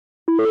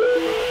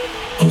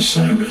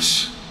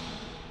Osiris.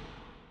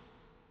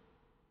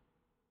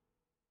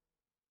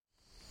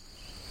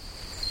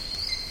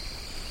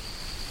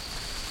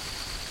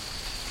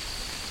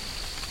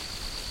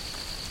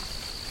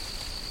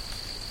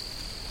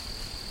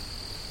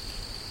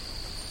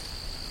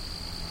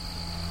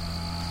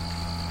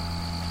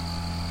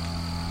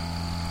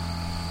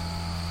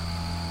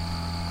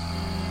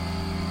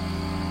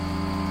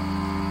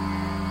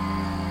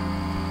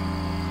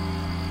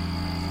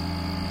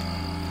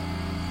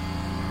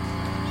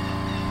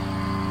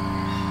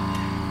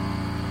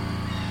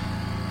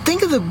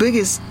 Think of the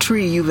biggest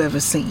tree you've ever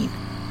seen.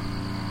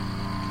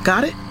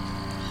 Got it?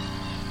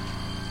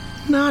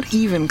 Not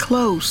even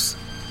close.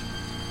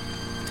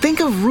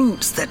 Think of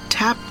roots that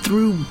tap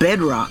through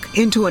bedrock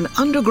into an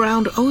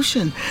underground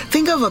ocean.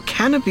 Think of a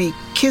canopy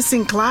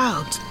kissing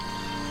clouds.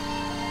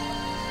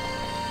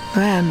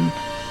 Then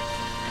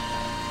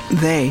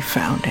they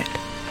found it.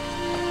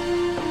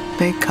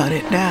 They cut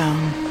it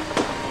down.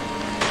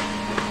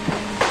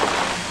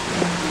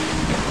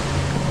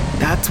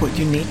 That's what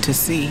you need to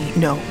see.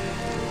 No.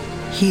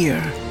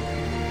 Here,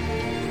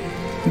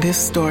 this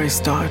story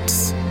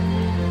starts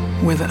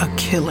with a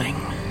killing.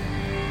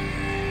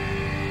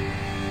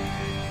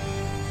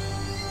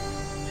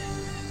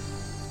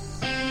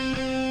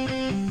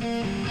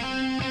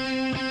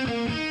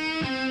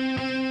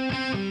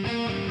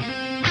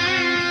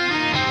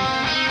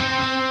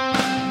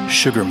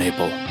 Sugar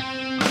Maple.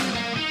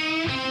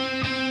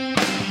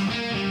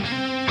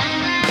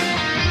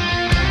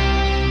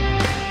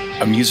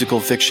 A musical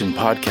fiction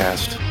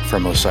podcast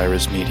from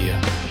Osiris Media.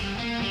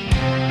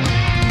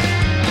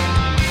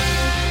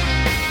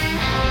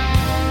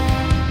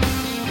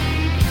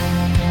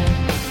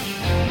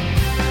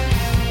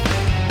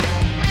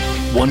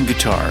 One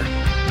guitar,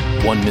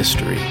 one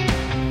mystery,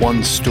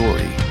 one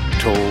story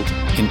told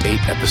in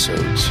 8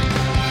 episodes.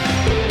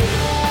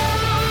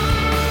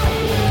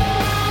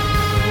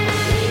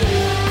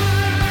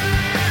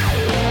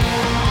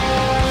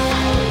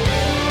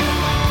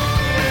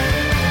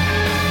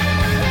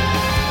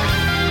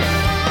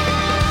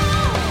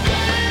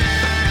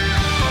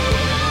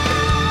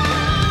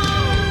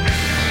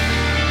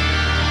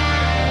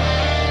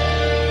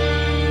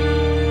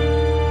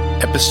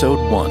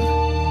 Episode 1.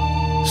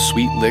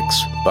 Sweet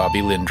Licks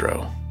Bobby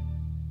Lindro.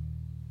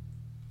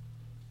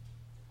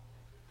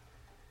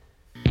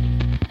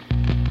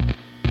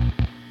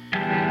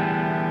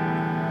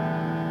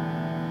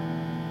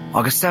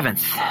 August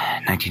 7th,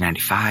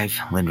 1995,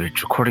 Lindro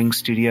Recording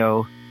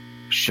Studio,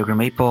 Sugar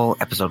Maple,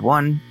 Episode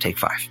 1, Take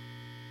 5.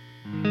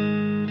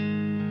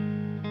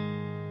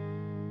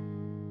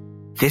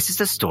 This is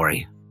the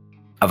story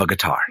of a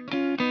guitar.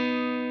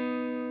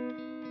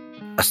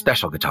 A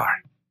special guitar.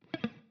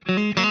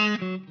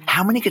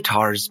 How many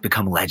guitars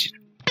become legend?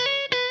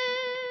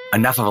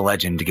 Enough of a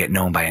legend to get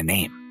known by a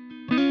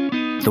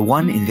name. The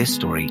one in this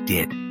story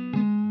did.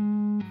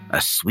 A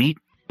sweet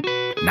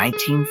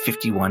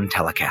 1951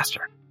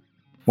 Telecaster.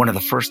 One of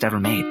the first ever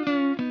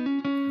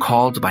made.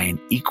 Called by an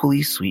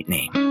equally sweet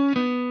name.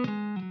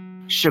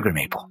 Sugar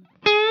Maple.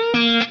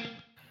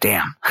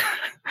 Damn.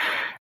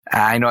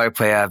 I know I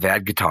play a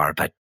bad guitar,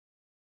 but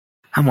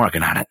I'm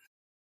working on it.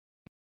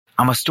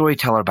 I'm a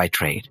storyteller by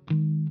trade.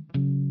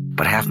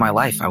 But half my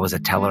life I was a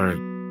teller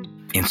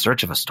in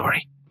search of a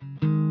story,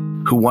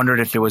 who wondered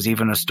if there was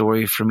even a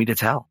story for me to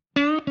tell.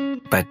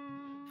 But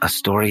a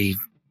story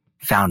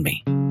found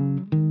me.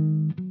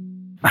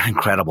 An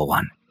incredible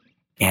one.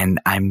 And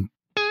I'm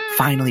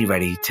finally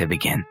ready to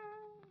begin.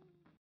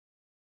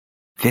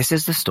 This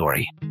is the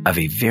story of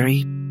a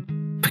very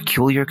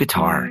peculiar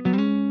guitar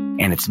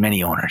and its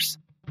many owners.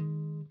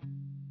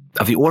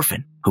 Of the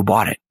orphan who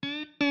bought it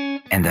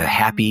and the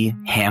happy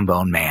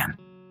ham-bone man.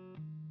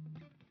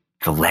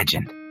 The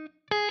legend,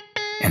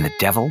 and the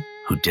devil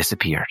who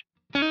disappeared.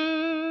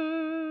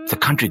 The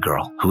country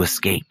girl who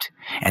escaped,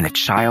 and the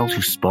child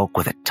who spoke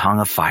with a tongue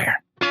of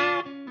fire.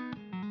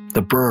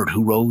 The bird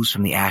who rose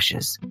from the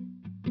ashes,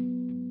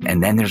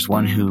 and then there's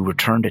one who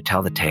returned to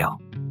tell the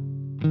tale.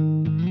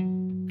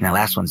 And that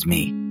last one's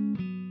me.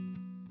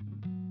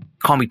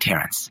 Call me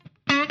Terrence.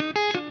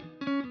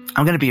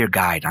 I'm going to be your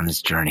guide on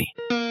this journey.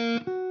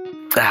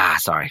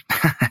 Sorry.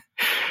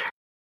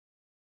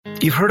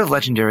 You've heard of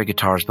legendary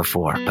guitars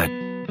before, but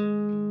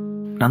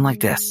none like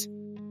this.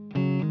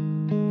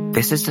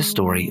 This is the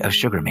story of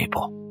Sugar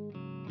Maple.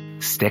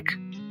 Stick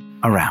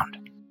around.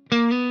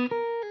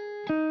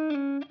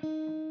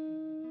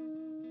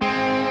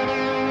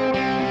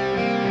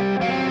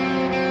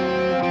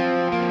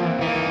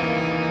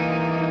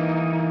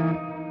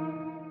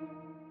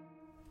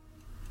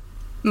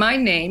 My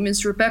name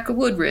is Rebecca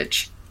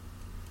Woodridge.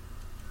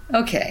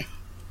 Okay,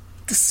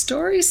 the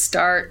story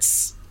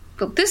starts...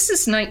 Well, this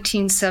is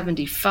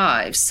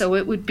 1975, so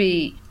it would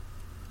be,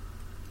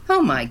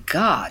 oh my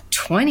God,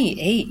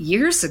 28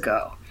 years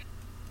ago.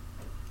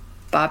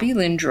 Bobby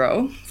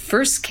Lindro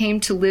first came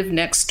to live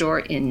next door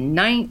in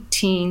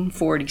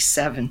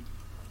 1947.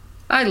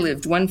 I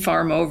lived one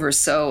farm over,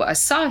 so I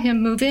saw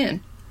him move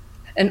in.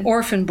 An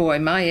orphan boy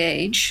my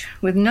age,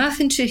 with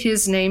nothing to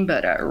his name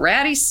but a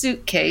ratty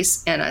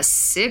suitcase and a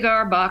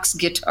cigar box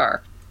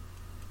guitar.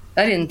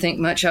 I didn't think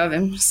much of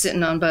him,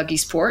 sitting on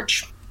Buggy's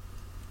porch.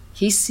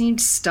 He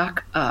seemed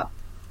stuck up.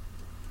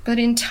 But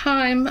in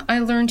time, I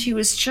learned he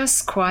was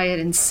just quiet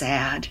and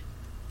sad.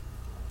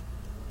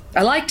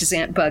 I liked his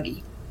Aunt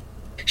Buggy.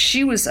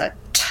 She was a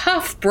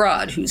tough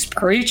broad whose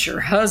preacher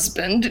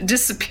husband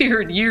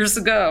disappeared years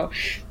ago.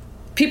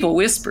 People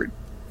whispered.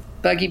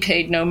 Buggy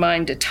paid no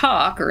mind to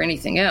talk or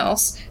anything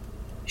else.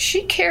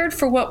 She cared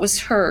for what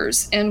was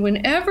hers, and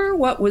whenever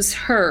what was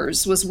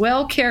hers was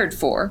well cared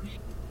for,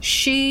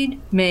 she'd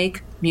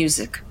make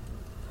music.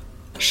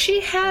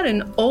 She had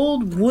an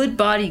old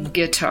wood-bodied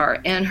guitar,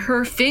 and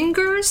her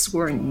fingers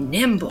were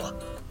nimble.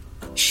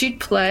 She'd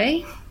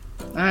play,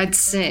 I'd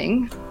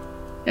sing,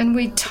 and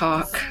we'd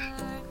talk.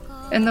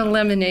 And the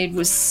lemonade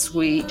was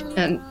sweet,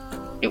 and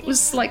it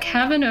was like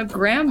having a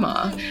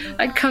grandma.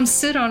 I'd come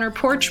sit on her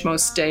porch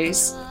most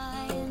days.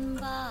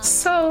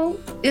 So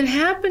it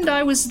happened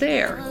I was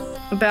there,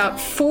 about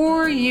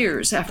 4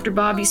 years after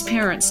Bobby's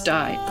parents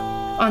died,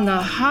 on the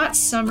hot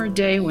summer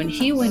day when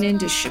he went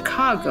into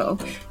Chicago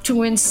to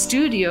win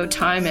studio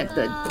time at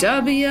the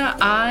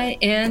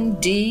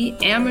WIND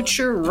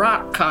Amateur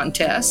Rock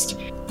Contest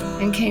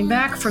and came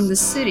back from the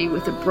city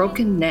with a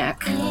broken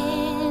neck.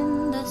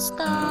 In the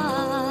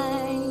sky.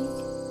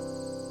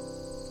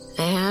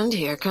 And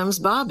here comes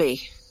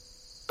Bobby.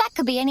 That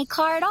could be any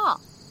car at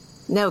all.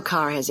 No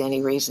car has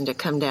any reason to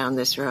come down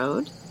this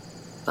road.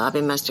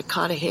 Bobby must have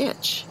caught a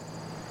hitch.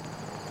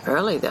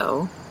 Early,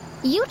 though.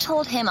 You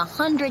told him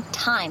 100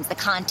 times the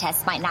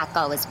contest might not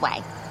go his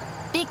way.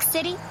 Big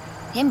city,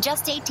 him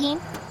just 18.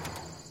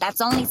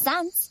 That's only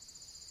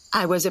sense.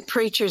 I was a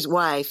preacher's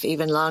wife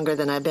even longer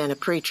than I've been a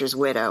preacher's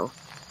widow.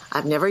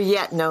 I've never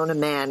yet known a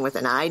man with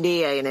an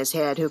idea in his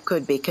head who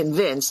could be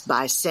convinced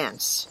by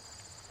sense.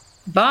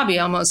 Bobby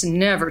almost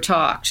never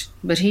talked,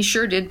 but he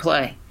sure did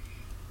play.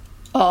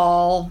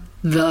 All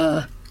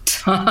the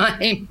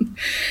time.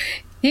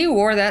 He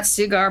wore that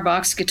cigar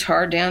box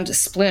guitar down to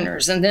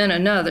splinters, and then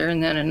another,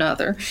 and then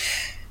another.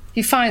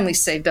 He finally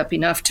saved up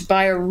enough to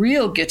buy a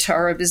real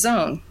guitar of his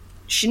own.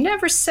 She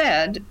never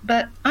said,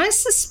 but I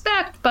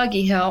suspect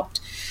Buggy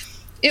helped.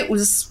 It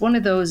was one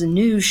of those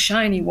new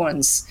shiny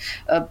ones,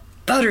 a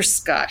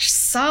butterscotch,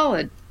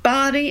 solid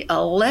body,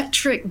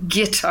 electric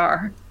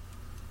guitar.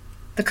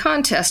 The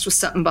contest was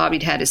something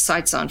Bobby'd had his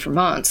sights on for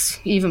months,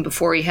 even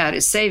before he had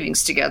his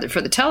savings together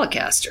for the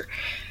Telecaster.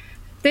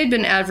 They'd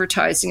been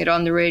advertising it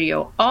on the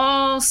radio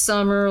all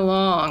summer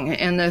long,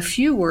 and the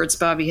few words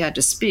Bobby had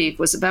to speak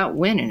was about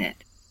winning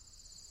it.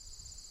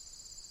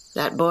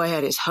 That boy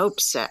had his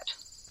hopes set.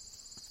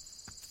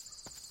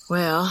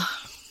 Well,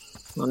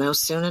 we'll know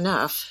soon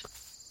enough.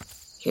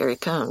 Here he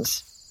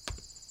comes.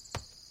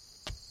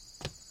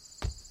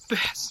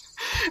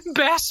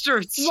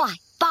 Bastards! Why,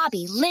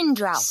 Bobby,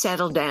 Lindro.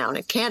 Settle down.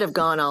 It can't have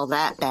gone all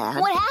that bad.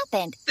 What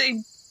happened?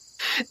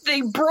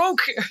 They broke...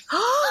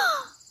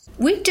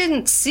 We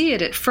didn't see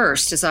it at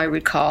first, as I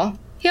recall.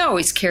 He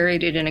always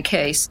carried it in a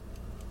case.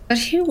 But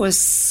he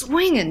was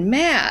swinging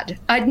mad.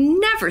 I'd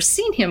never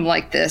seen him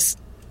like this.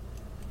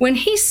 When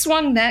he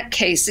swung that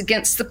case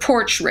against the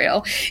porch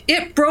rail,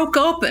 it broke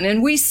open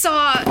and we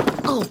saw...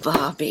 Oh,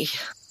 Bobby.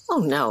 Oh,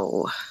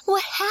 no.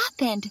 What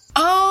happened?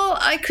 All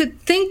I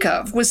could think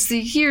of was the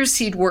years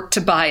he'd worked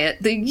to buy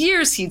it, the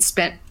years he'd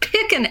spent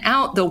picking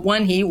out the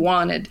one he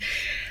wanted.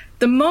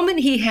 The moment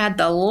he had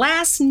the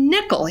last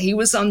nickel, he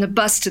was on the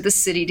bus to the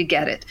city to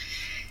get it.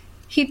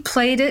 He'd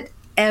played it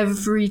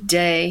every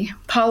day,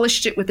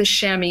 polished it with a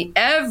chamois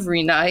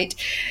every night,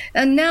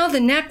 and now the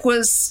neck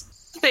was...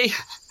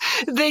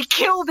 They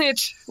killed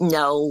it!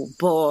 No,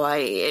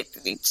 boy,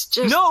 it's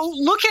just... No,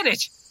 look at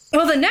it!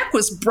 Well, the neck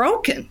was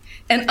broken,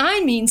 and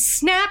I mean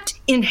snapped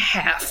in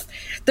half.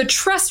 The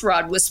truss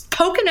rod was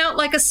poking out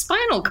like a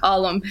spinal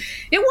column.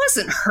 It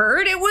wasn't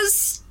hurt, it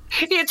was...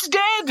 It's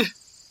dead!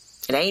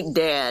 It ain't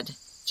dead.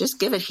 Just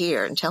give it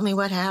here and tell me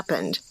what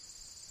happened.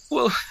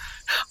 Well,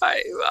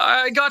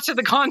 I got to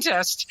the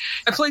contest.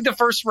 I played the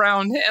first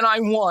round, and I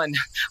won.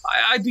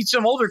 I beat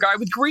some older guy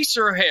with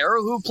greaser hair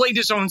who played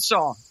his own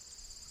song.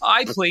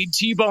 I played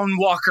T-Bone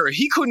Walker.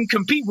 He couldn't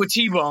compete with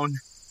T-Bone.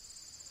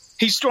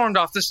 He stormed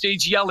off the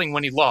stage yelling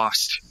when he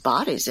lost.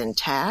 Body's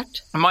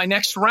intact. My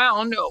next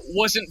round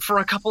wasn't for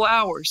a couple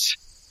hours.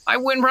 I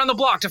went around the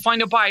block to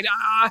find a bite.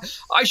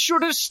 I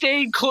should have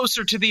stayed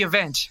closer to the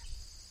event.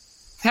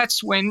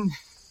 That's when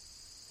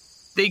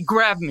they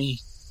grabbed me.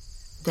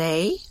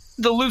 They?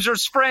 The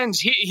loser's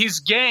friends, his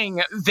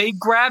gang, they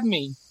grabbed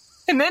me.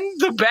 And then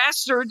the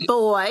bastard...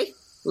 Boy,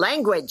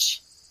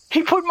 language.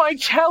 He put my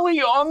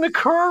telly on the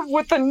curb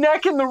with the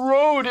neck in the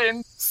road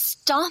and...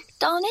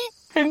 Stomped on it?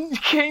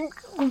 And came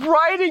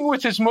riding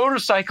with his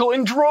motorcycle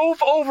and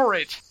drove over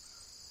it.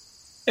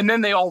 And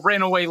then they all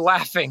ran away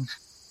laughing.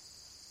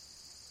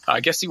 I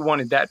guess he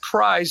wanted that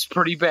prize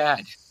pretty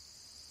bad.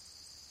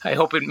 I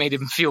hope it made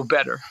him feel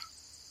better.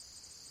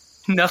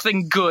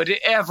 Nothing good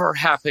ever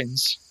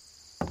happens.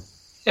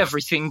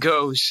 Everything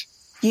goes.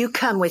 You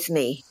come with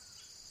me.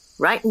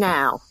 Right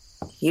now.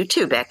 You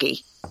too,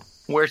 Becky.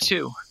 Where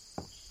to?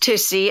 To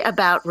see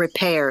about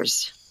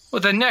repairs.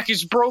 Well, the neck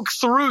is broke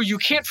through. You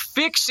can't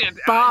fix it.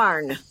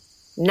 Barn.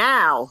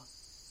 Now.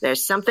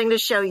 There's something to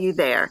show you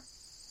there.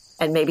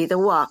 And maybe the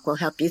walk will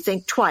help you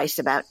think twice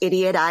about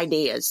idiot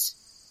ideas.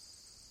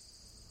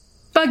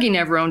 Buggy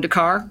never owned a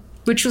car,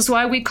 which was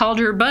why we called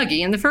her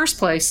Buggy in the first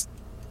place.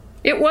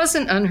 It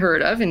wasn't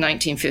unheard of in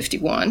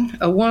 1951,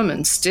 a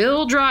woman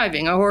still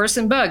driving a horse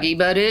and buggy,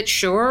 but it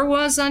sure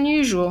was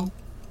unusual.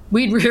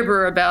 We'd rib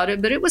her about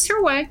it, but it was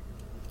her way,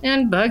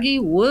 and Buggy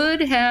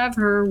would have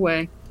her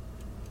way.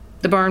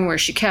 The barn where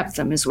she kept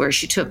them is where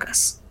she took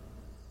us.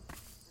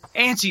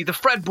 Auntie, the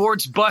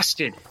fretboard's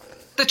busted.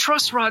 The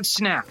truss rod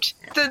snapped.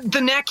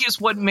 The neck is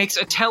what makes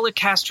a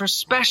Telecaster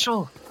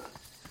special.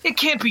 It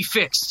can't be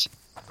fixed.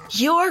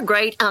 Your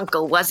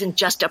great-uncle wasn't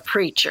just a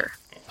preacher.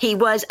 He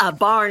was a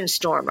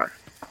barnstormer,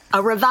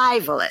 a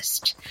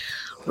revivalist.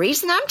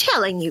 Reason I'm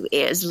telling you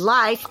is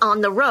life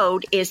on the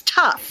road is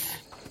tough.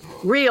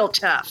 Real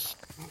tough.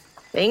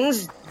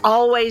 Things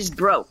always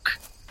broke.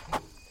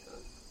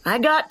 I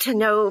got to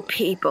know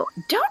people.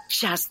 Don't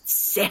just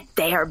sit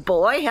there,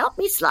 boy. Help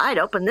me slide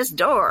open this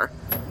door.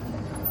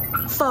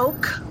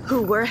 Folk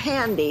who were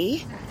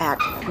handy at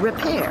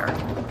repair.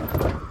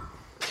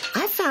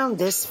 I found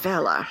this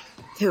fella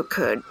who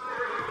could,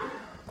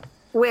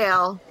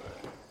 well,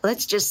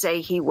 let's just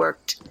say he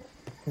worked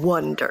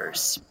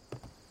wonders.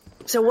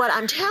 So what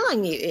I'm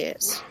telling you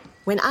is,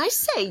 when I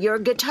say your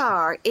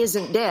guitar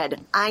isn't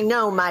dead, I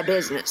know my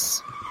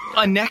business.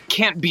 A neck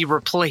can't be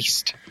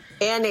replaced.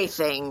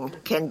 Anything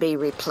can be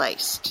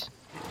replaced.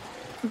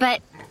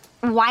 But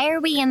why are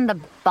we in the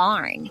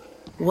barn?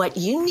 What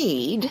you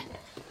need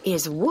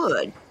is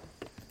wood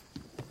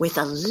with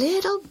a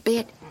little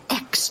bit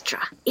extra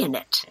in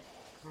it.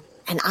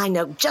 And I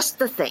know just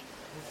the thing.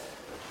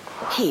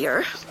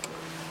 Here,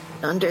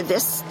 under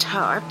this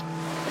tarp.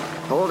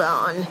 Hold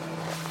on.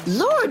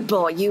 Lord,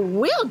 boy, you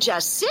will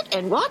just sit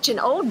and watch an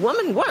old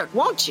woman work,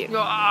 won't you?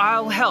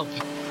 I'll help.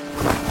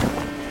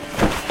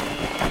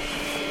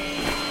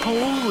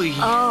 Holy.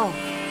 Oh,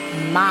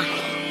 my.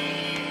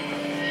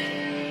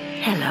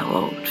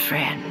 Hello, old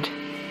friend.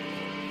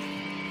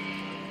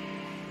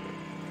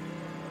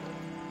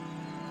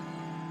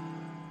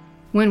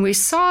 When we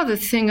saw the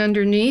thing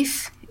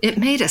underneath, it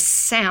made a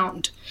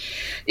sound.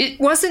 It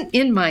wasn't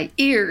in my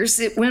ears,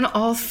 it went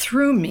all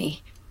through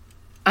me.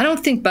 I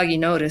don't think Buggy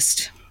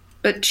noticed,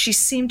 but she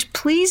seemed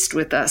pleased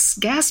with us,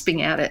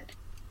 gasping at it.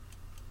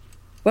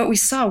 What we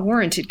saw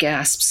warranted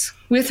gasps,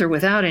 with or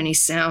without any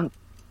sound.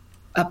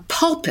 A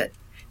pulpit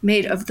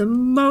made of the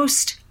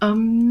most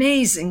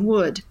amazing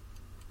wood.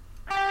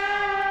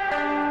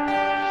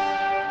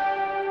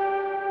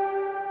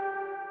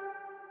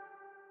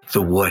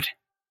 The wood.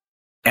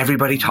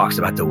 Everybody talks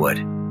about the wood.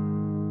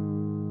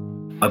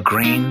 A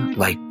grain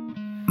like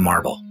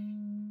marble.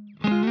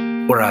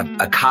 Or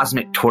a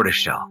cosmic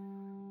tortoiseshell.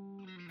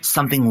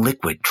 Something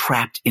liquid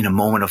trapped in a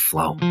moment of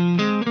flow.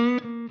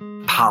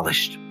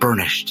 Polished,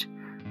 burnished,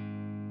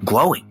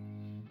 glowing.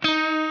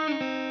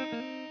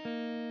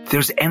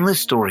 There's endless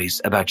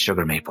stories about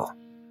sugar maple.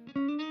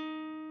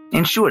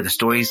 And sure, the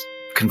stories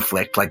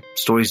conflict like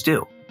stories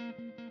do.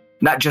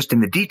 Not just in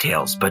the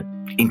details, but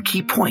in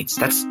key points.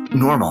 That's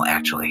normal,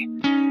 actually.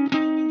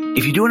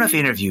 If you do enough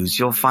interviews,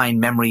 you'll find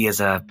memory is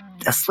a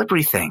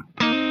slippery thing.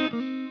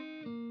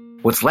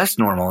 What's less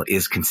normal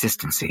is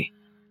consistency.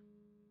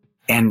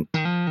 And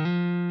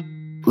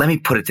let me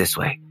put it this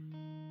way.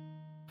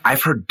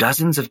 I've heard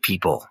dozens of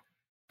people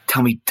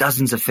tell me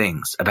dozens of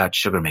things about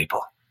sugar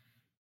maple.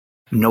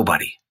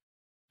 Nobody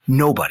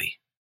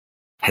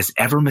has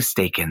ever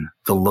mistaken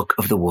the look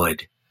of the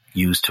wood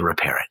used to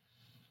repair it.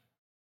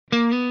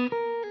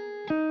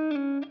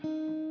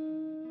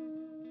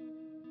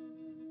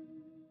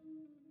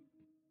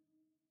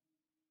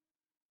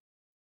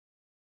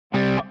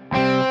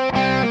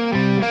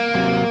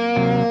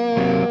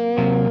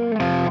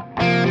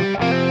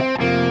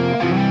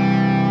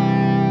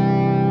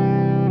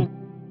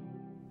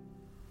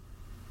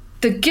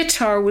 The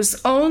guitar was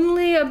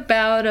only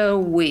about a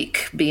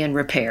week being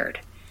repaired.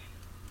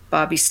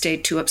 Bobby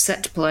stayed too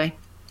upset to play.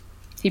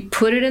 He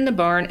put it in the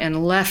barn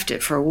and left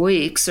it for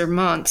weeks or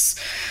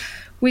months.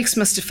 Weeks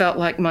must have felt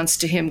like months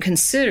to him,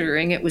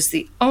 considering it was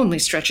the only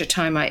stretch of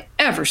time I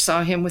ever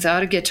saw him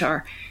without a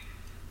guitar.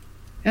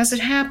 As it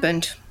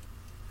happened,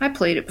 I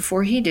played it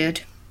before he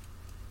did.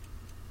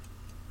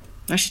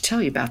 I should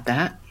tell you about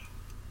that.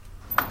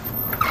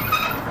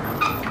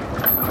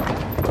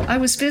 I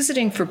was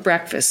visiting for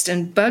breakfast,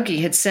 and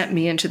Buggy had sent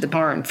me into the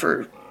barn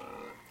for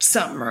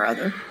something or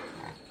other.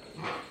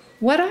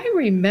 What I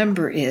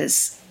remember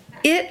is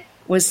it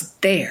was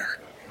there,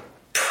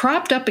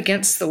 propped up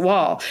against the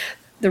wall.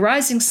 The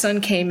rising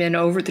sun came in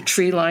over the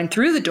tree line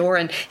through the door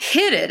and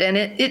hit it, and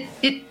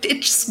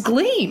it just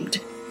gleamed.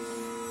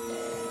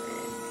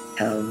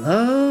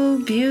 Hello,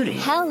 beauty.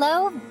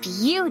 Hello,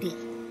 beauty.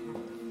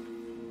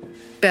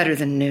 Better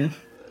than new.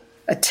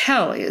 A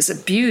telly is a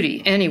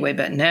beauty anyway,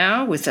 but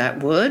now, with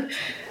that wood,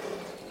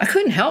 I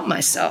couldn't help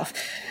myself.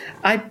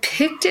 I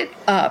picked it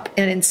up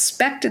and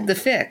inspected the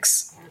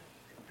fix.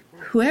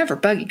 whoever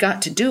Buggy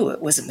got to do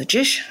it was a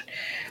magician.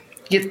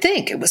 You'd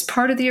think it was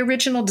part of the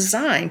original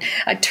design.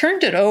 I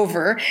turned it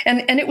over,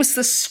 and it was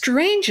the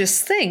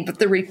strangest thing, but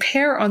the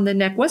repair on the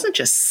neck wasn't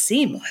just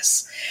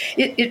seamless.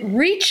 It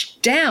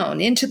reached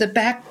down into the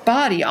back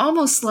body,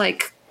 almost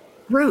like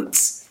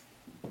roots,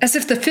 as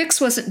if the fix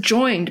wasn't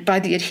joined by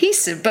the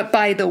adhesive, but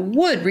by the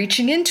wood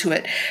reaching into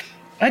it.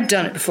 I'd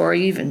done it before I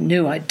even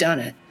knew I'd done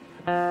it.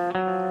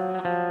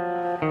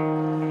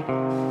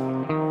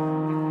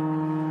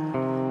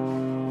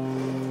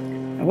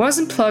 I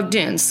wasn't plugged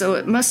in, so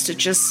it must have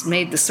just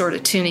made the sort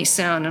of tinny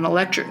sound an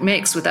electric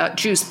makes without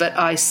juice, but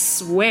I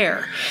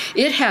swear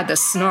it had the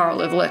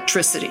snarl of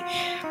electricity.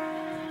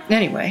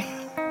 Anyway,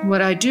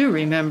 what I do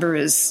remember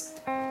is...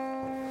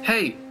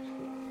 Hey,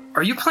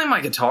 are you playing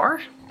my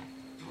guitar?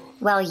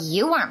 Well,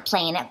 you weren't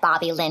playing it,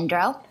 Bobby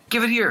Lindro.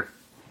 Give it here.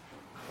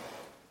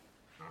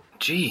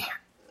 Gee,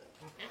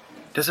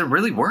 does it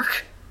really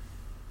work?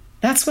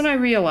 That's when I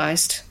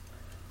realized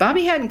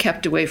Bobby hadn't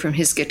kept away from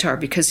his guitar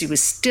because he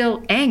was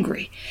still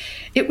angry.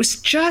 It was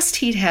just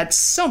he'd had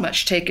so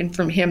much taken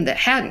from him that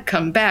hadn't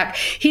come back,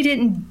 he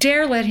didn't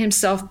dare let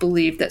himself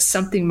believe that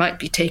something might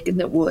be taken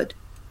that would.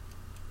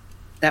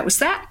 That was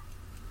that.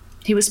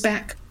 He was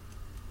back.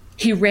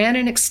 He ran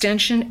an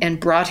extension and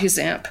brought his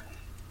amp.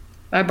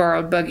 I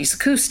borrowed Buggy's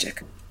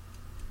acoustic.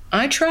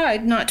 I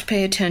tried not to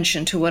pay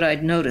attention to what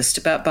I'd noticed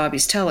about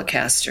Bobby's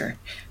Telecaster,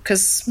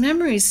 'cause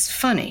memory's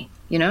funny,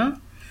 you know?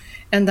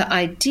 And the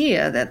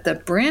idea that the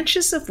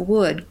branches of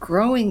wood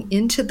growing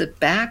into the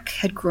back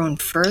had grown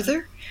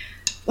further,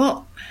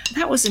 well,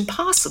 that was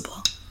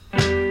impossible.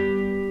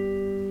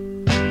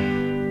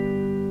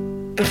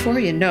 Before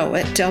you know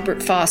it,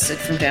 Delbert Fawcett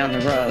from down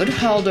the road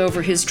hauled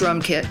over his drum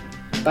kit.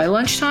 By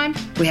lunchtime,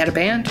 we had a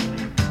band.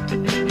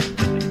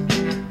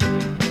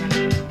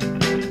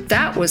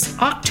 That was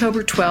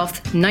October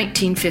 12th,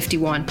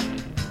 1951.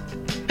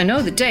 I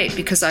know the date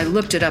because I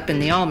looked it up in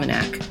the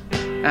almanac.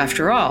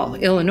 After all,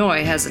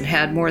 Illinois hasn't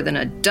had more than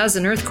a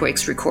dozen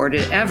earthquakes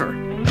recorded ever.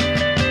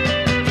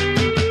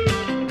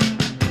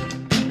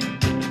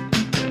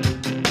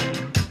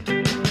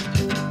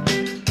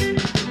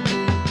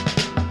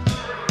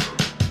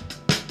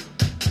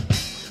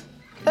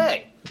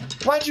 Hey,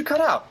 why'd you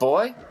cut out,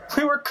 boy?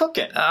 We were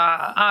cooking.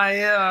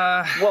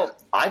 Well,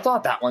 I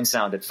thought that one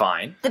sounded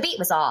fine. The beat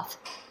was off.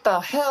 The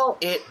hell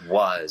it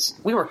was.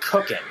 We were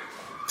cooking.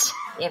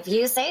 If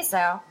you say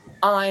so.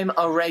 I'm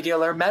a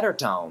regular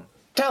Metatome.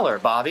 Tell her,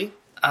 Bobby.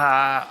 Go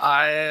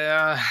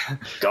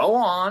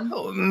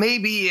on.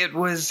 Maybe it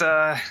was,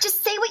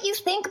 Just say what you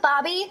think,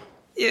 Bobby.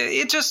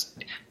 It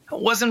just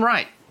wasn't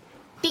right.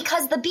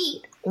 Because the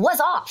beat was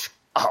off.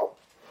 Oh,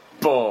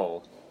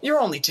 bull. You're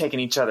only taking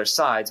each other's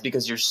sides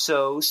because you're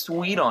so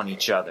sweet on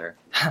each other.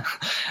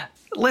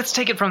 Let's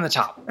take it from the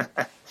top.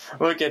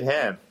 Look at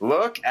him.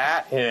 Look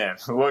at him.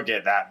 Look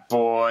at that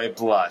boy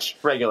blush.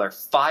 Regular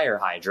fire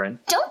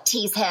hydrant. Don't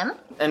tease him.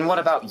 And what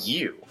about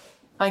you?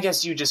 I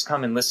guess you just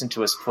come and listen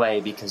to us play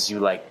because you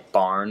like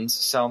Barnes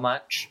so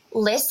much?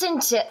 Listen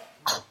to...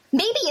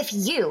 Maybe if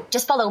you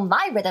just follow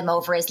my rhythm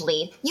over his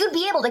lead, you'd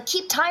be able to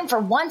keep time for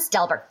once,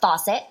 Delbert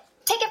Fawcett.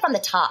 Take it from the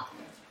top.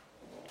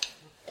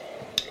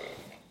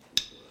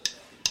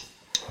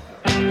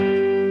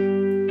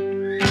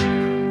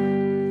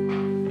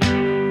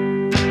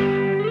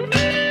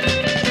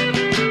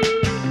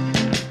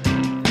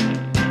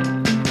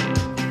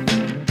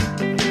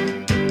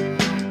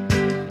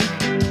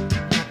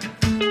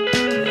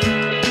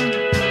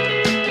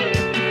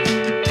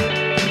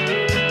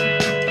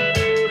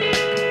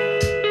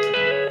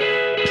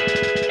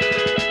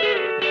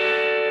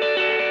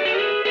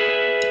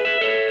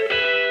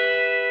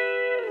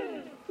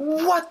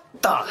 What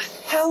the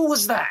hell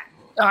was that?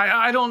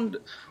 I don't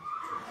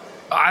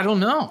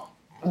know.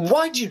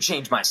 Why'd you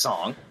change my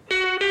song?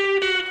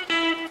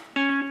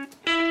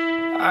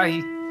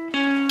 I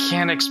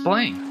can't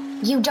explain.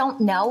 You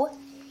don't know?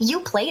 You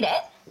played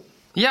it.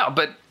 Yeah,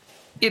 but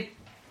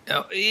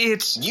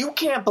it's... You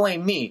can't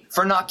blame me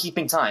for not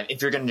keeping time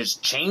if you're gonna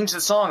just change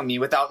the song on me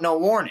without no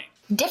warning.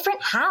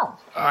 Different how?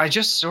 I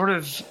just sort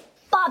of...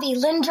 Bobby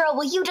Lindro,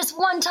 will you just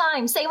one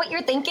time say what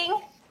you're thinking?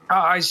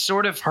 I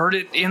sort of heard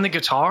it in the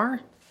guitar.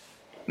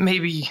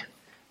 Maybe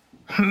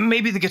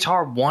the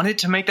guitar wanted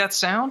to make that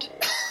sound?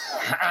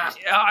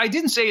 I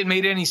didn't say it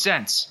made any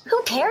sense.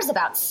 Who cares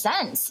about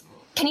sense?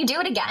 Can you do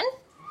it again?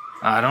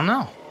 I don't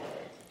know.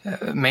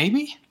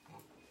 Maybe?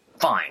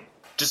 Fine.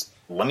 Just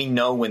let me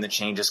know when the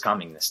change is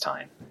coming this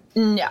time.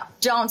 No,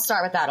 don't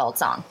start with that old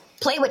song.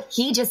 Play what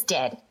he just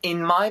did.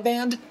 In my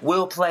band,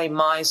 we'll play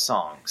my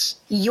songs.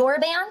 Your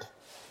band?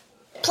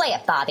 Play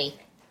it, Bobby.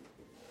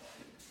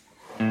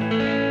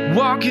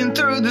 Walking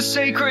through the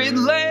sacred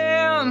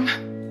land,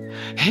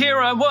 here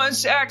I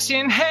was, axe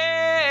in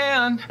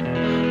hand,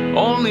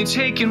 only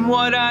taking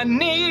what I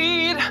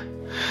need,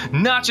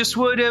 not just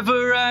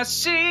whatever I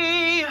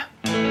see,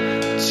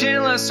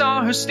 till I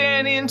saw her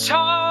standing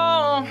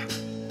tall,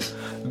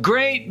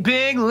 great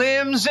big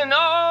limbs and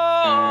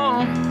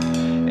all.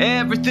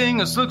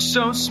 Everything else looked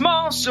so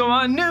small, so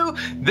I knew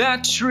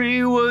that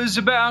tree was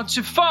about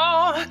to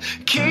fall.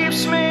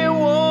 Keeps me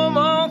warm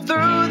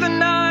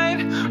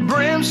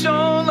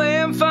brimstone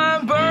lamp,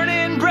 fire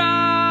burning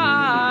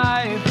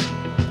bright.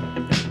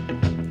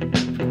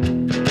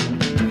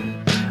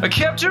 I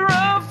kept her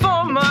up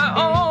on my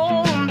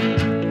own.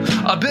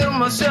 I built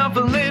myself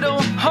a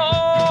little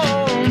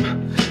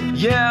home.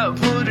 Yeah, I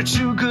put her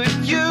to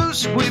good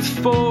use with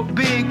 4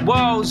 big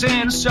walls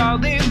and a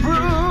solid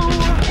roof.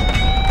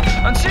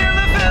 Until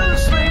I fell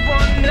asleep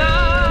one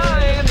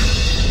night.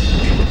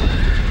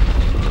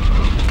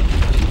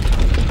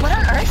 What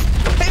on earth?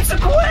 It's a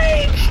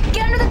quake!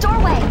 Get under the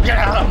doorway. Get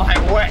out of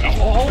my way!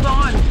 Oh, hold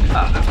on.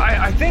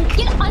 I think...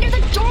 Get under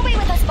the doorway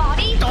with us,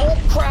 Bobby. Don't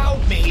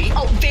crowd me!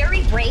 Oh,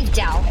 very brave,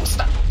 Del.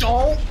 Stop!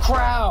 Don't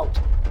crowd!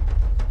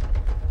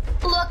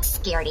 Look,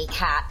 scaredy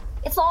cat.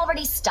 It's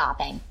already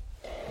stopping.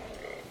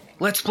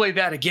 Let's play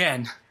that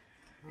again.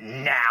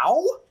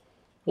 Now?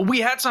 Well,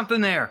 we had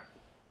something there.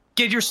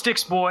 Get your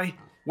sticks, boy.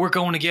 We're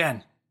going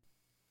again.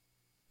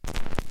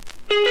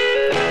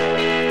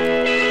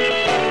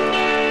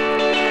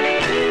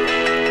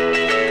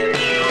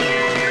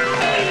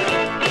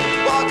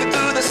 Walking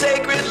through the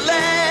sacred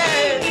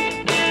land,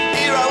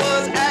 here I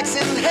was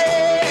axing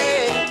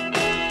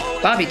hay.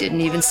 Bobby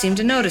didn't even seem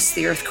to notice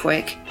the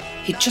earthquake.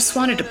 He just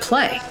wanted to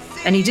play,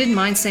 and he didn't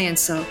mind saying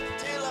so.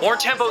 More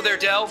tempo there,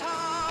 Del.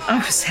 I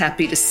was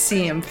happy to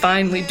see him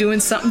finally doing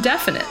something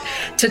definite,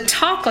 to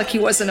talk like he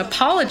wasn't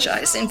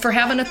apologizing for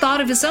having a thought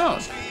of his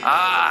own.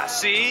 Ah,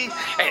 see?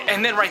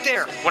 And then right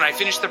there, when I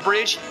finish the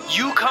bridge,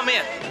 you come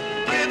in.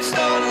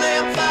 Brimstone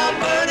lamp, fire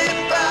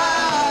burning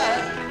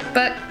bright.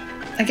 But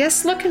I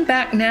guess looking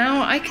back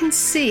now, I can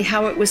see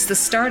how it was the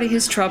start of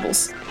his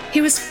troubles. He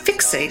was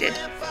fixated.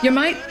 You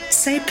might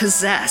say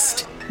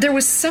possessed. There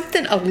was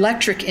something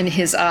electric in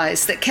his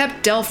eyes that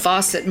kept Del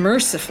Fawcett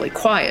mercifully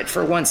quiet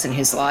for once in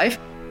his life.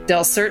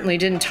 Del certainly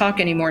didn't talk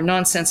any more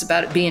nonsense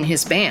about it being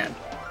his band.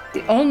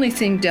 The only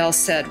thing Del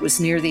said was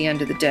near the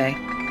end of the day.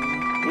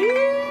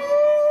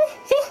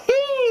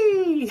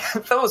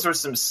 Those were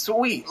some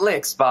sweet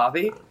licks,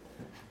 Bobby.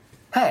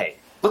 Hey,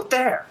 look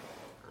there.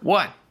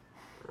 What?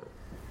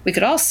 We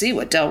could all see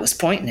what Del was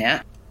pointing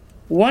at.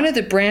 One of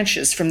the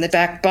branches from the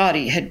back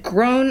body had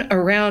grown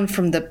around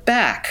from the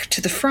back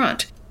to the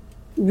front,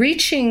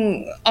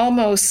 reaching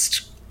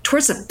almost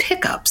towards the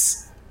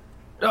pickups.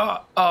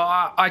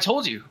 I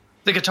told you.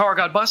 The guitar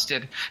got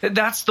busted.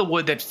 That's the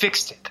wood that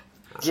fixed it.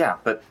 Yeah,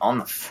 but on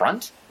the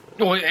front?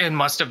 Well, it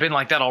must have been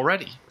like that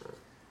already.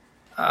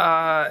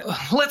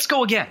 Let's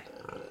go again.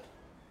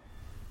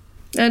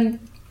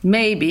 And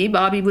maybe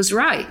Bobby was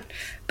right,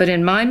 but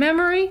in my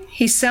memory,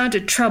 he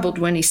sounded troubled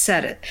when he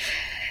said it.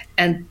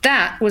 And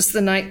that was the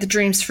night the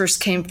dreams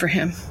first came for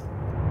him.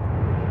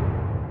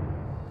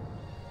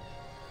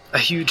 A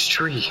huge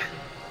tree.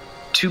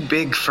 Too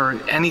big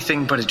for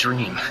anything but a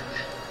dream.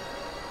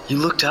 You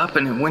looked up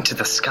and it went to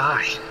the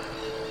sky.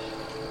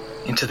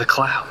 Into the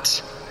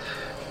clouds.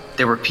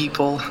 There were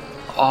people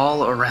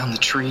all around the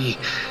tree.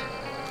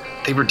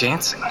 They were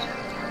dancing.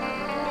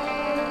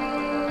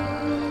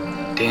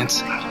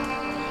 Dancing.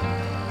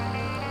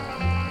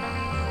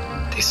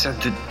 They said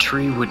the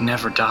tree would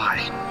never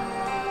die.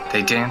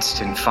 They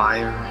danced in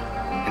fire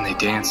and they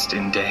danced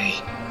in day.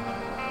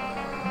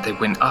 They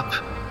went up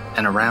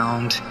and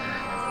around,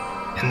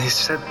 and they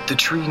said the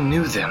tree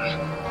knew them,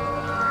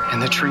 and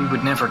the tree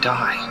would never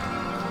die.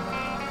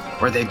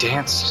 Where they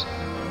danced,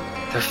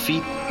 their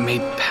feet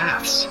made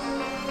paths,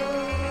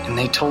 and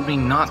they told me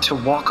not to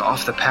walk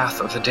off the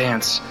path of the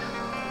dance,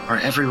 or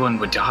everyone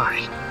would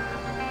die.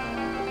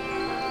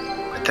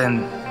 But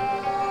then,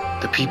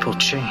 the people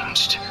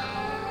changed,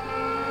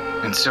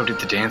 and so did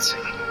the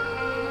dancing.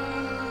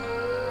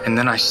 And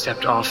then I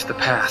stepped off the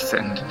path,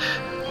 and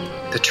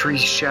the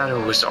tree's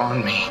shadow was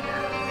on me.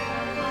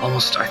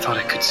 Almost I thought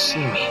I could see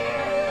me.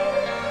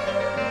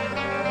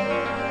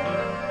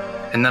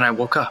 And then I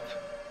woke up.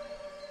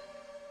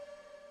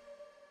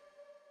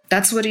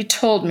 That's what he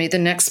told me the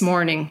next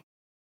morning,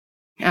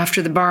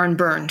 after the barn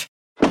burned.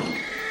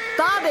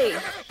 Bobby!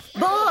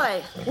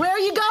 Boy! Where are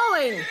you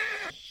going?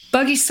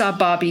 Buggy saw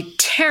Bobby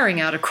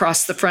tearing out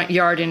across the front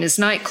yard in his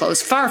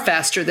nightclothes far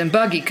faster than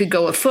Buggy could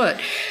go afoot.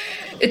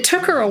 It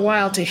took her a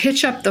while to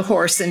hitch up the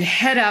horse and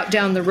head out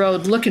down the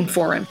road looking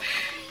for him.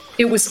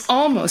 It was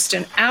almost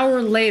an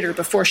hour later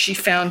before she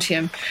found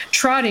him,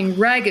 trotting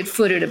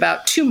ragged-footed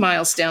about 2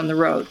 miles down the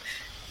road.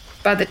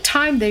 By the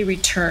time they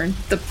returned,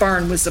 the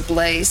barn was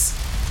ablaze.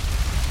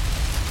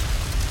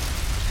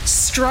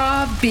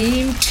 Straw,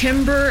 beam,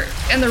 timber,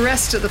 and the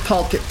rest of the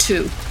pulpit,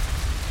 too.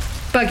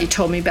 Buggy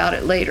told me about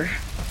it later.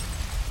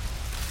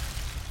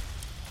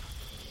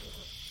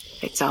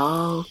 It's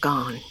all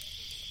gone.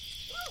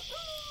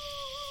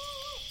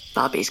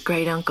 Bobby's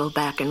great-uncle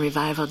back in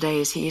revival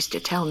days, he used to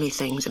tell me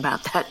things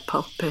about that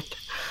pulpit.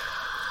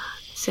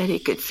 Said he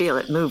could feel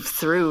it move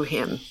through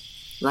him,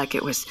 like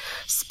it was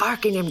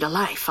sparking him to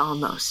life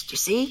almost, you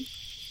see?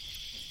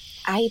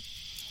 I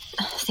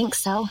think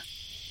so.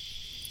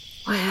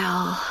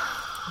 Well,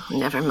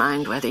 never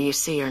mind whether you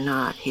see or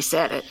not. He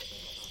said it.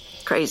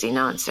 Crazy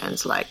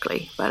nonsense,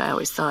 likely, but I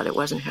always thought it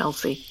wasn't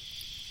healthy.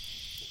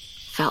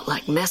 Felt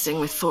like messing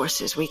with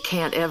forces we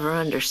can't ever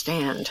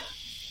understand.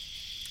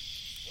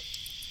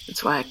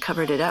 That's why I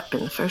covered it up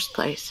in the first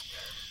place.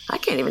 I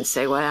can't even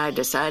say why I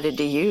decided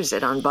to use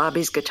it on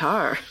Bobby's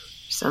guitar.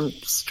 Some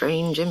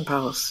strange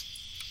impulse.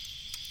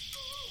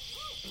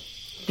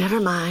 Never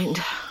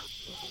mind.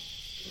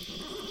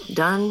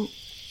 Done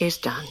is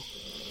done.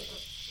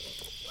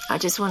 I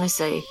just want to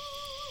say,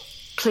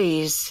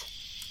 please,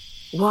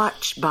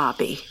 watch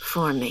Bobby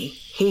for me.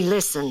 He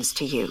listens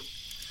to you.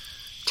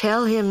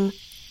 Tell him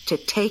to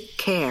take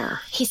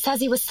care. He says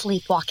he was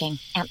sleepwalking,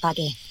 Aunt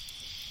Buggy.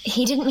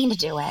 He didn't mean to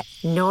do it.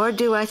 Nor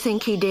do I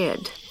think he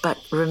did. But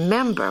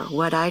remember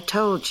what I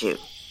told you.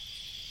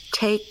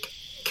 Take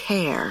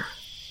care.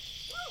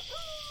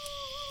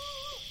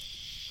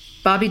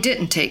 Bobby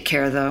didn't take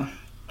care, though.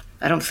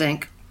 I don't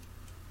think.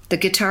 The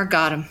guitar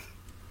got him.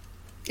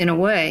 In a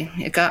way,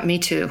 it got me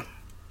too.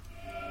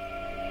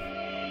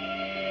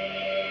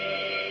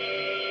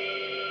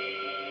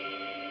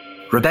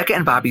 Rebecca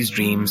and Bobby's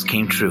dreams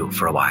came true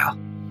for a while.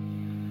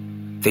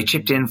 They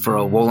chipped in for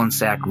a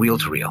Wollensack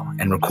reel-to-reel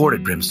and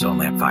recorded Brimstone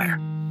Lampfire.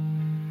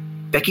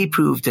 Becky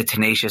proved a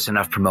tenacious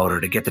enough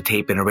promoter to get the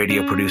tape in a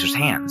radio producer's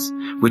hands,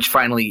 which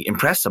finally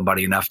impressed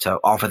somebody enough to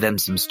offer them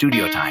some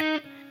studio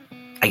time.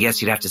 I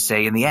guess you'd have to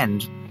say, in the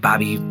end,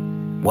 Bobby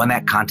won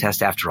that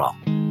contest after all.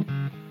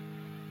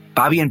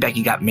 Bobby and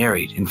Becky got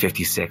married in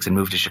 '56 and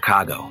moved to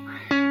Chicago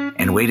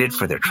and waited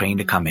for their train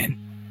to come in.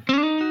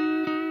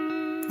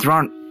 There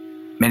aren't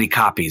many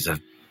copies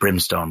of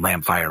Brimstone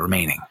Lampfire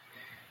remaining.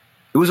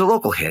 It was a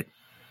local hit,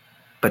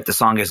 but the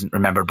song isn't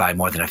remembered by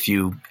more than a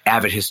few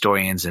avid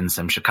historians and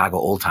some Chicago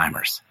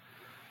old-timers.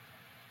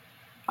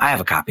 I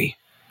have a copy.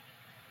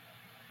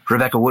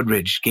 Rebecca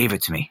Woodridge gave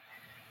it to me.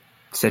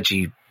 Said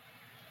she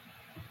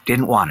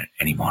didn't want it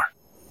anymore.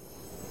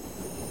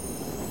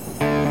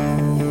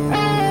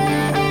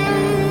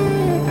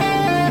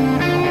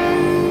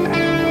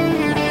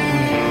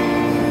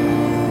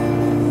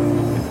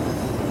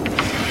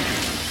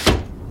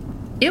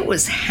 It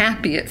was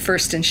happy at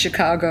first in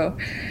Chicago.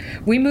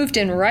 We moved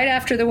in right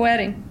after the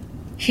wedding.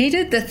 He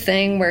did the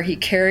thing where he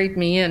carried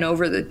me in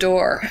over the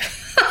door.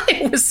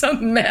 It was a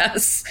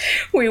mess.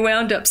 We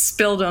wound up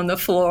spilled on the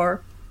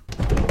floor.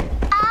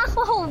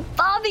 Ow,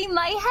 Bobby,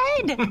 my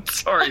head.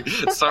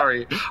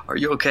 Sorry. Are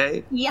you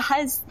okay?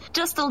 Yes,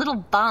 just a little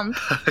bump.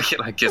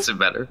 Can I kiss it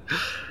better?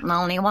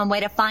 Only one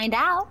way to find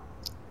out.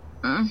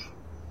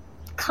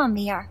 Come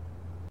here.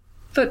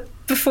 But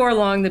before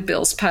long, the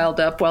bills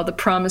piled up while the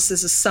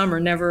promises of summer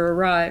never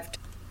arrived.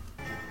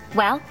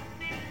 Well,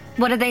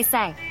 what did they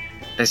say?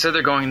 They said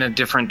they're going in a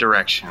different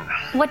direction.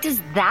 What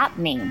does that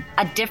mean?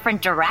 A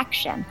different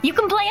direction? You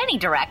can play any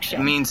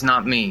direction. It means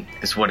not me,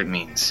 is what it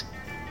means.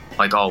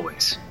 Like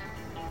always.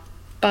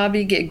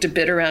 Bobby gigged a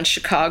bit around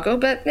Chicago,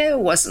 but it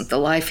wasn't the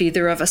life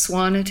either of us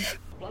wanted.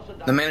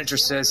 The manager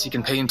says he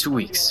can pay in 2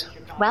 weeks.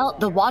 Well,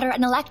 the water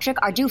and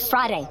electric are due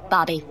Friday,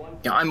 Bobby.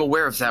 Yeah, I'm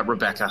aware of that,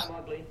 Rebecca.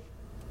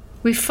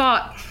 We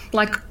fought,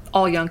 like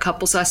all young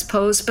couples, I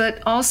suppose,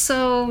 but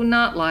also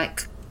not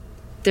like.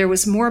 There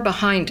was more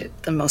behind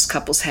it than most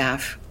couples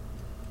have.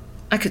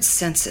 I could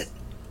sense it.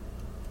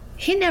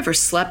 He never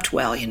slept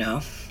well, you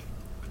know.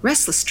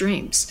 Restless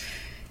dreams.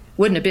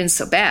 Wouldn't have been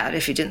so bad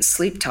if he didn't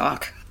sleep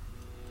talk.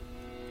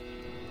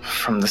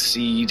 From the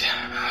seed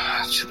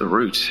to the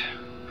root.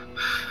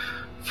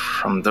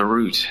 From the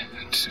root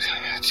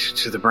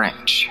to the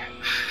branch.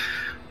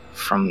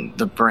 From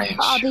the branch.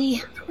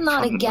 Bobby,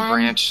 not from again. The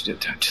branch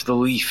to the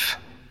leaf.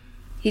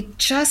 He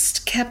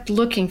just kept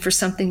looking for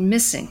something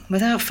missing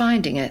without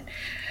finding it.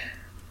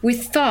 We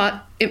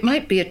thought it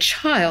might be a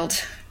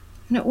child,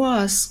 and it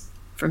was,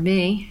 for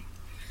me.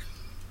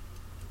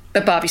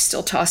 But Bobby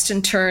still tossed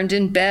and turned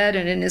in bed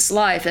and in his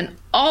life, and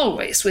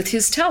always with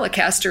his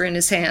Telecaster in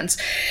his hands.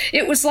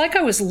 It was like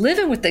I was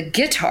living with the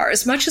guitar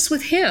as much as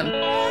with him.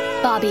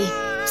 Bobby,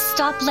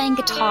 stop playing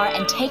guitar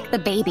and take the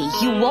baby.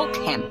 You woke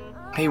him.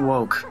 He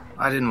woke.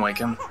 I didn't wake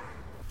him.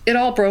 It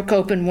all broke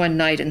open one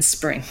night in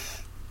spring.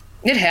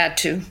 It had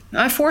to.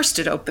 I forced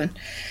it open.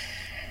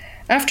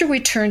 After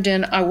we turned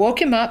in, I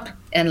woke him up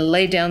and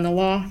laid down the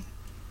law.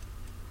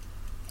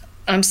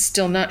 I'm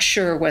still not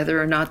sure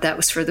whether or not that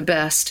was for the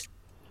best.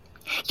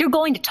 You're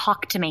going to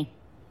talk to me.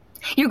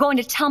 You're going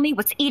to tell me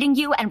what's eating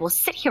you, and we'll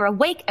sit here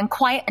awake and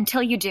quiet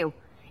until you do.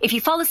 If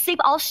you fall asleep,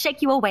 I'll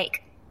shake you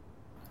awake.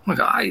 Look,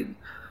 I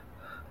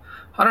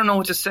don't know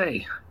what to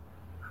say.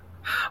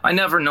 I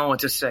never know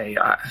what to say.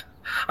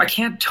 I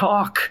can't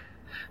talk.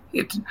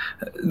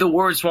 The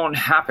words won't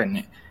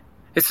happen.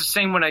 It's the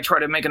same when I try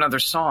to make another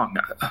song.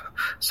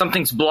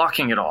 Something's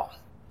blocking it all.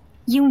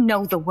 You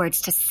know the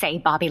words to say,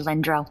 Bobby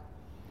Lindro.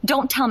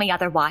 Don't tell me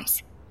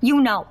otherwise.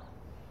 You know.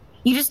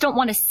 You just don't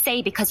want to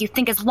say because you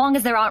think as long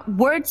as there aren't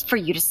words for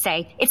you to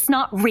say, it's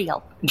not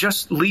real.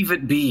 Just leave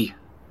it be.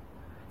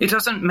 It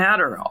doesn't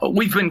matter.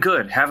 We've been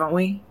good, haven't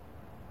we?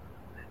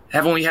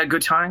 Haven't we had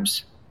good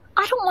times?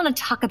 I don't want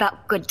to talk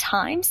about good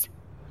times.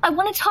 I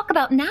want to talk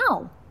about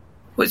now.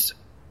 What's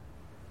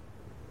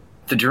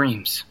the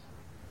dreams?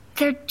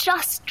 They're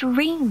just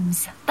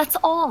dreams. That's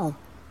all.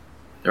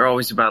 They're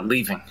always about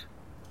leaving.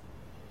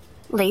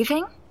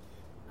 Leaving?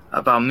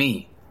 About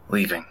me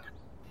leaving.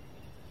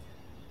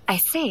 I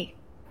see.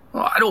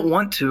 Well, I don't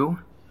want to.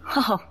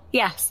 Oh,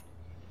 yes.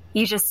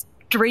 You just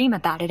dream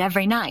about it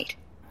every night.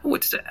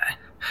 What's that?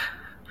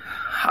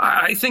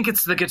 I think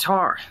it's the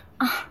guitar.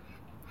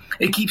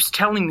 It keeps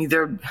telling me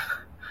there's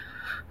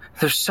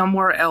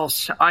somewhere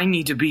else I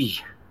need to be.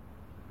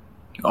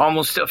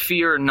 Almost a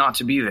fear not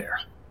to be there.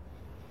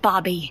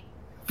 Bobby,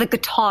 the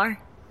guitar?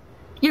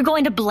 You're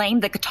going to blame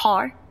the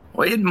guitar?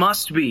 Well, it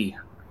must be.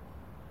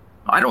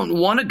 I don't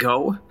want to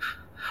go.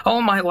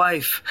 All my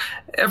life,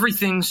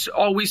 everything's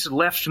always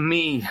left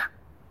me.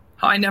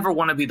 I never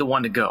want to be the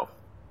one to go.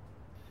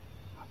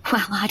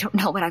 Well, I don't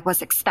know what I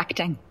was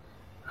expecting,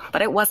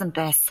 but it wasn't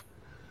this.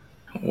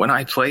 When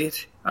I play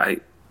it, I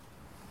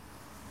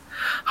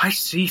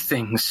see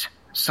things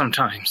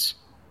sometimes.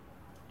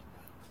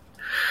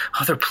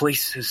 Other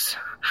places,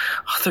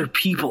 other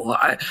people.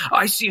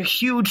 I see a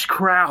huge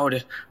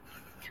crowd.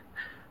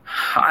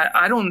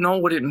 I don't know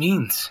what it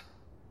means.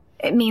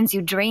 It means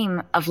you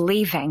dream of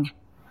leaving.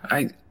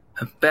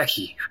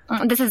 Becky.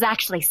 This is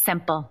actually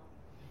simple.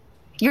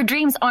 Your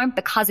dreams aren't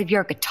because of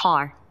your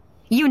guitar.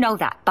 You know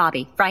that,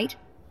 Bobby, right?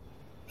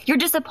 You're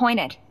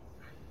disappointed.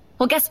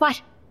 Well, guess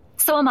what?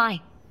 So am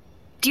I.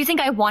 Do you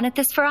think I wanted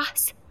this for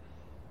us?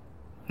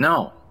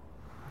 No.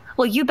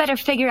 Well, you better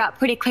figure out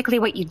pretty quickly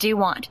what you do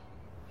want.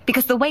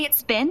 Because the way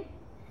it's been,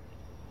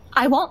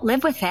 I won't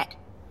live with it.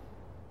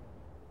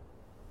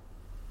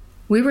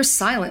 We were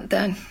silent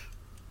then.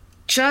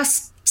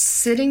 Just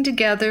sitting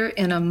together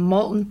in a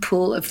molten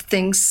pool of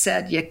things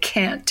said you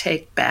can't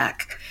take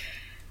back.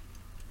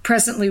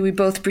 Presently, we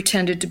both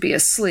pretended to be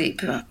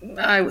asleep.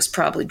 I was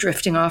probably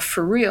drifting off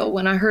for real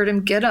when I heard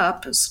him get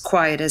up, as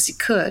quiet as he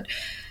could,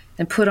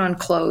 and put on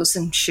clothes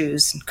and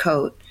shoes and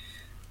coat,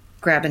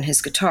 grabbing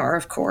his guitar,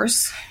 of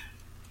course.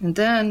 And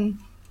then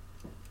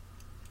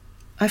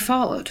I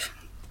followed.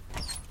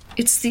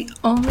 It's the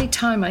only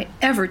time I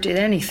ever did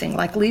anything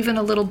like leaving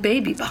a little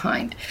baby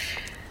behind.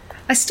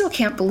 I still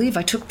can't believe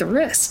I took the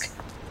risk.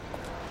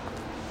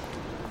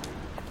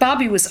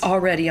 Bobby was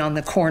already on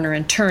the corner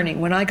and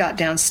turning when I got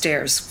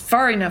downstairs,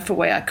 far enough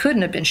away I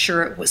couldn't have been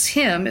sure it was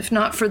him if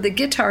not for the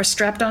guitar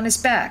strapped on his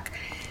back.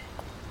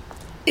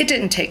 It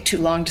didn't take too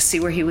long to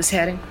see where he was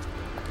heading.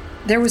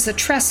 There was a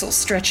trestle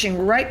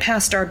stretching right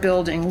past our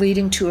building,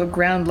 leading to a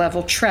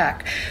ground-level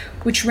track,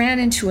 which ran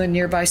into a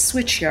nearby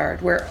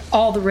switchyard where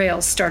all the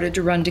rails started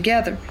to run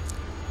together.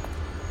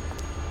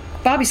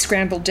 Bobby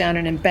scrambled down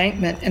an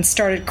embankment and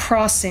started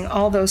crossing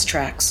all those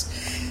tracks.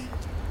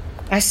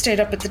 I stayed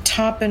up at the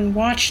top and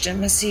watched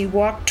him as he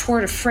walked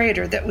toward a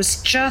freighter that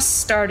was just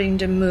starting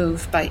to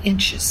move by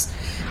inches,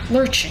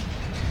 lurching,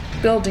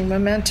 building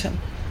momentum.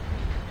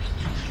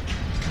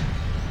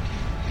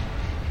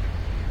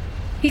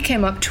 He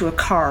came up to a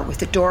car with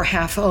the door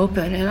half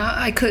open, and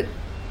I could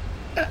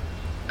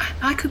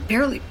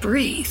barely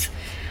breathe.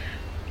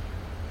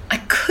 I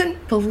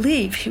couldn't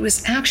believe he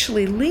was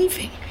actually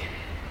leaving.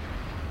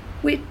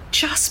 We'd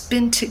just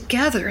been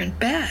together in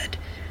bed.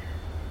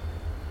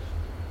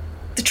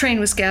 The train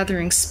was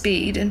gathering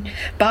speed, and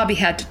Bobby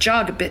had to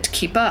jog a bit to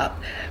keep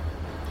up.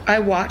 I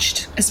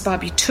watched as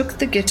Bobby took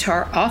the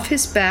guitar off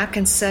his back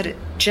and set it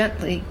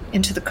gently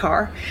into the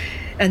car,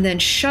 and then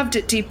shoved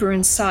it deeper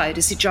inside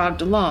as he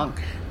jogged along.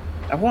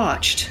 I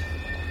watched.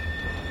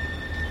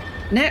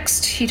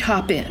 Next, he'd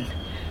hop in.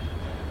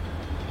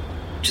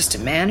 Just a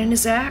man and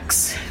his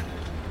axe,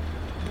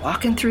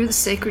 walking through the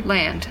sacred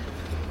land.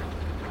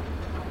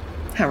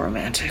 How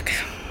romantic.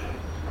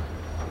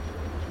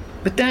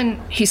 But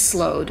then he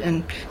slowed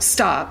and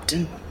stopped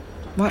and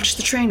watched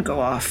the train go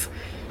off.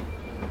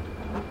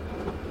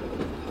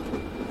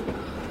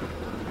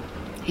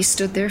 He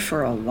stood there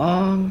for a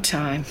long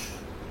time.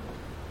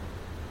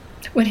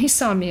 When he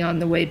saw me on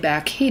the way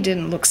back, he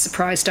didn't look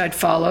surprised I'd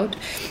followed.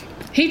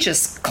 He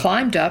just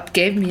climbed up,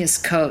 gave me his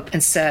coat,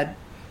 and said,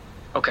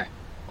 "Okay,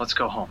 let's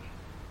go home."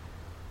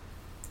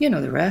 You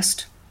know the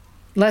rest.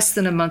 Less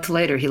than a month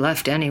later, he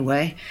left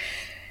anyway.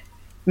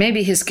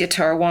 Maybe his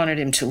guitar wanted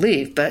him to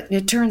leave, but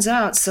it turns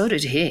out so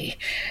did he.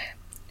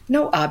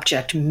 No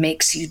object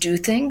makes you do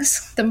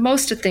things. The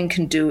most a thing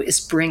can do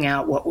is bring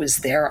out what was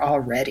there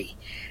already.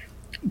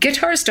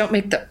 Guitars don't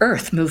make the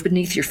earth move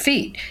beneath your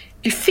feet.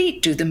 Your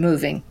feet do the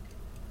moving.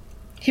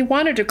 He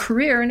wanted a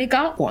career, and he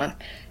got one.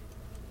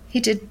 He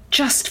did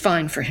just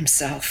fine for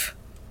himself.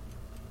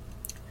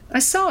 I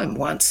saw him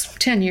once,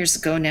 10 years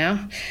ago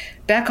now,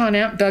 back on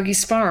Aunt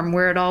Buggy's farm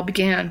where it all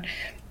began.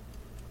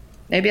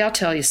 Maybe I'll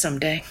tell you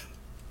someday.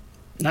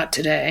 Not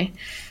today.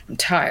 I'm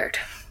tired.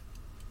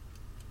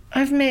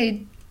 I've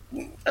made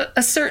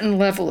a certain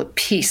level of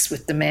peace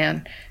with the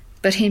man,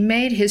 but he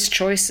made his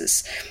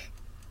choices.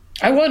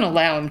 I won't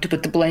allow him to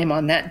put the blame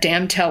on that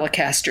damn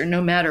Telecaster,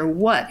 no matter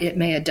what it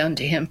may have done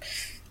to him.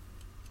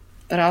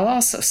 But I'll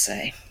also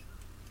say,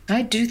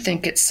 I do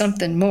think it's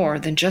something more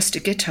than just a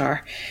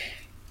guitar.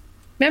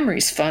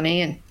 Memory's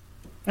funny, and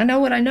I know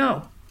what I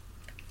know.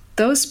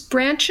 Those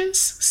branches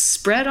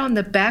spread on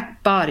the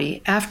back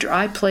body after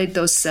I played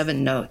those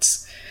 7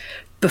 notes.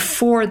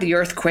 Before the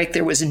earthquake,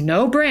 there was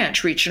no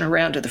branch reaching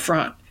around to the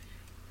front.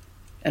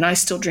 And I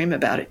still dream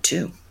about it,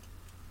 too.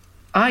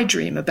 I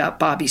dream about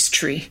Bobby's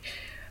tree.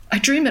 I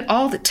dream it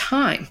all the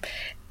time.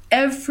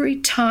 Every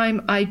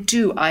time I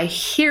do, I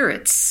hear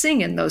it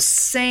singing those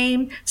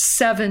same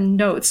 7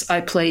 notes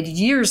I played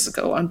years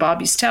ago on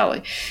Bobby's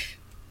Tally.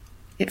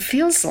 It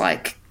feels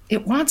like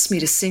it wants me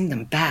to sing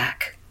them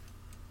back.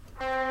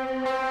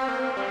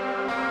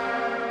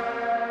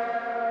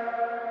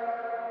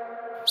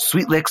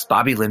 Sweet Licks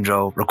Bobby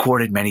Lindro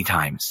recorded many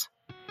times,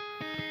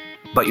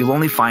 but you'll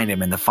only find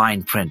him in the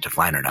fine print of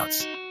liner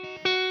notes.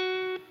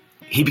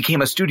 He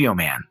became a studio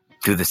man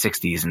through the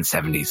 60s and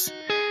 70s.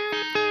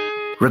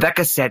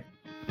 Rebecca said,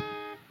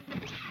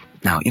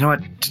 "No, you know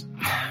what?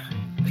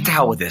 To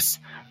hell with this."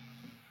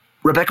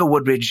 Rebecca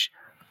Woodridge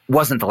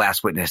wasn't the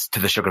last witness to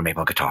the Sugar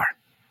Maple guitar.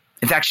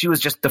 In fact, she was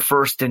just the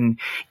first and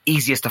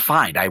easiest to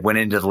find. I went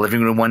into the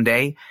living room one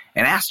day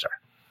and asked her.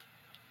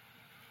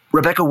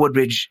 Rebecca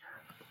Woodridge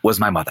was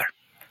my mother.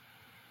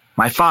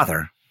 My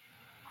father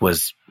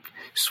was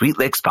Sweet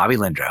Licks Bobby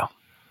Lindro.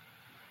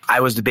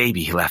 I was the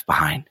baby he left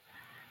behind.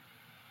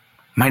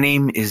 My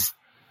name is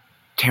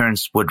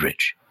Terrence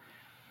Woodridge.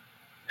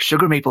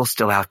 Sugar Maple's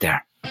still out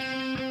there.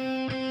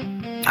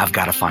 I've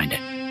got to find it.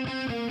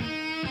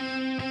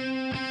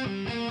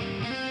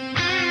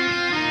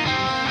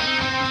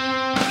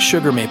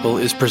 Sugar Maple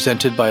is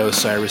presented by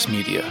Osiris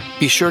Media.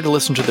 Be sure to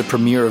listen to the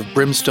premiere of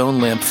Brimstone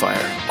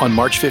Lampfire on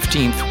March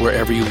 15th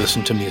wherever you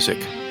listen to music.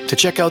 To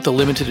check out the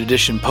limited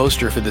edition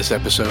poster for this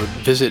episode,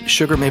 visit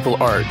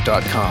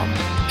sugarmapleart.com.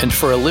 And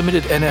for a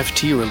limited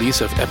NFT release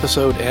of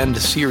episode and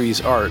series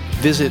art,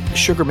 visit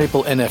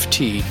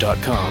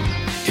sugarmaplenft.com.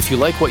 If you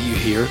like what you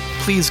hear,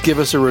 please give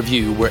us a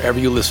review wherever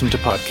you listen to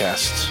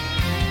podcasts.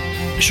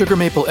 Sugar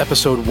Maple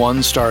Episode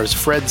 1 stars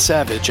Fred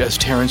Savage as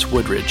Terrence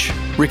Woodridge,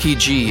 Ricky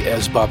G.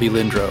 as Bobby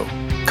Lindro,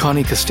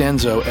 Connie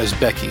Costanzo as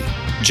Becky,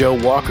 Joe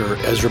Walker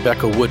as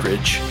Rebecca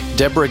Woodridge,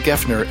 Deborah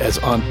Geffner as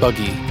Aunt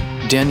Buggy,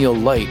 Daniel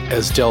Light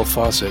as Del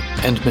Fawcett,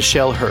 and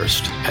Michelle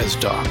Hurst as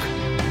Doc.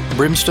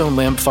 Brimstone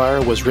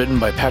Lampfire was written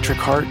by Patrick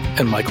Hart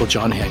and Michael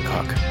John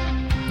Hancock.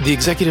 The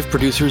executive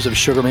producers of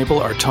Sugar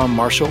Maple are Tom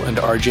Marshall and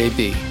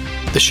RJB.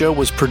 The show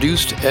was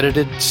produced,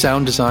 edited,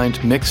 sound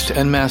designed, mixed,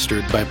 and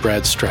mastered by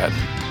Brad Stratton.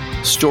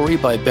 Story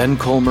by Ben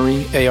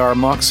Colmery, A.R.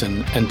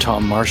 Moxon, and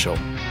Tom Marshall.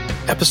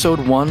 Episode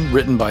 1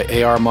 written by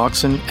A.R.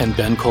 Moxon and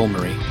Ben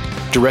Colmery.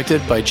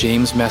 Directed by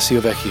James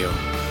Massiovecchio.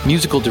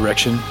 Musical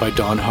direction by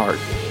Don Hart.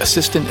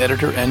 Assistant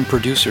editor and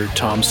producer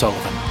Tom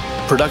Sullivan.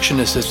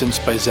 Production assistance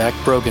by Zach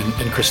Brogan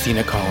and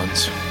Christina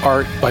Collins.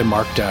 Art by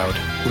Mark Dowd.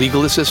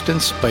 Legal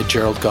assistance by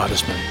Gerald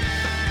Gottesman.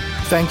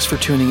 Thanks for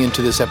tuning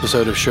into this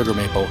episode of Sugar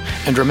Maple.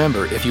 And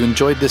remember, if you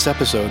enjoyed this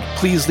episode,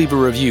 please leave a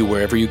review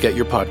wherever you get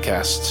your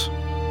podcasts.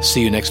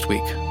 See you next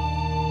week.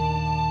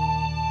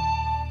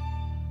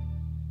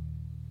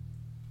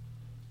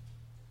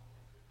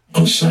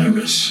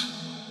 Osiris.